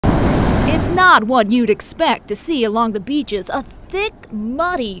It's not what you'd expect to see along the beaches, a thick,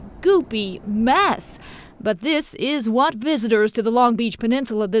 muddy, goopy mess. But this is what visitors to the Long Beach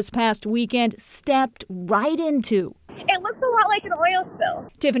Peninsula this past weekend stepped right into. It looks a lot like an oil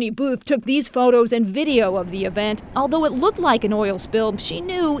spill. Tiffany Booth took these photos and video of the event. Although it looked like an oil spill, she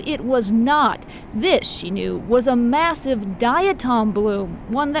knew it was not. This, she knew, was a massive diatom bloom,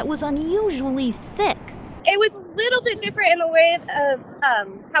 one that was unusually thick. It was a little bit different in the way of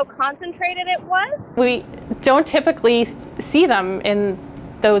how concentrated it was. We don't typically see them in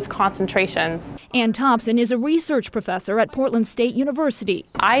those concentrations. Ann Thompson is a research professor at Portland State University.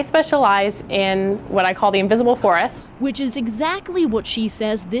 I specialize in what I call the invisible forest, which is exactly what she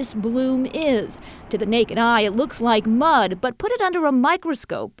says this bloom is. To the naked eye, it looks like mud, but put it under a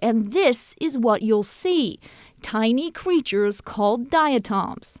microscope, and this is what you'll see. Tiny creatures called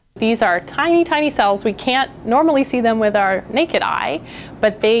diatoms. These are tiny, tiny cells. We can't normally see them with our naked eye,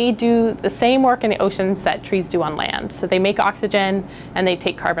 but they do the same work in the oceans that trees do on land. So they make oxygen and they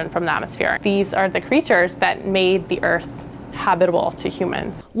take carbon from the atmosphere. These are the creatures that made the Earth habitable to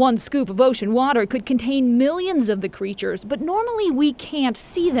humans. One scoop of ocean water could contain millions of the creatures, but normally we can't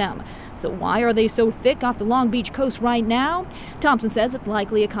see them. So why are they so thick off the Long Beach coast right now? Thompson says it's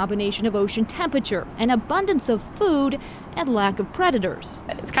likely a combination of ocean temperature, an abundance of food, and lack of predators.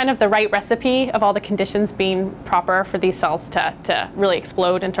 It's kind of the right recipe of all the conditions being proper for these cells to really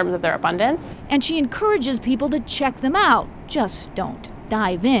explode in terms of their abundance. And she encourages people to check them out. Just don't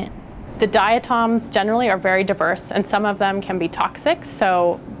dive in. The diatoms generally are very diverse, and some of them can be toxic,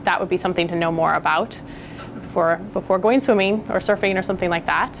 so that would be something to know more about before going swimming or surfing or something like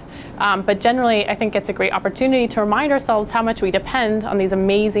that. But generally, I think it's a great opportunity to remind ourselves how much we depend on these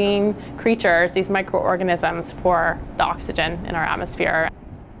amazing creatures, these microorganisms, for the oxygen in our atmosphere.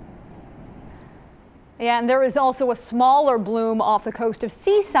 Yeah, and there is also a smaller bloom off the coast of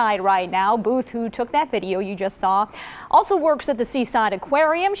Seaside right now. Booth, who took that video you just saw, also works at the Seaside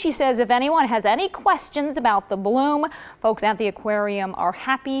Aquarium. She says if anyone has any questions about the bloom, folks at the aquarium are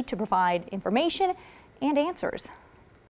happy to provide information and answers.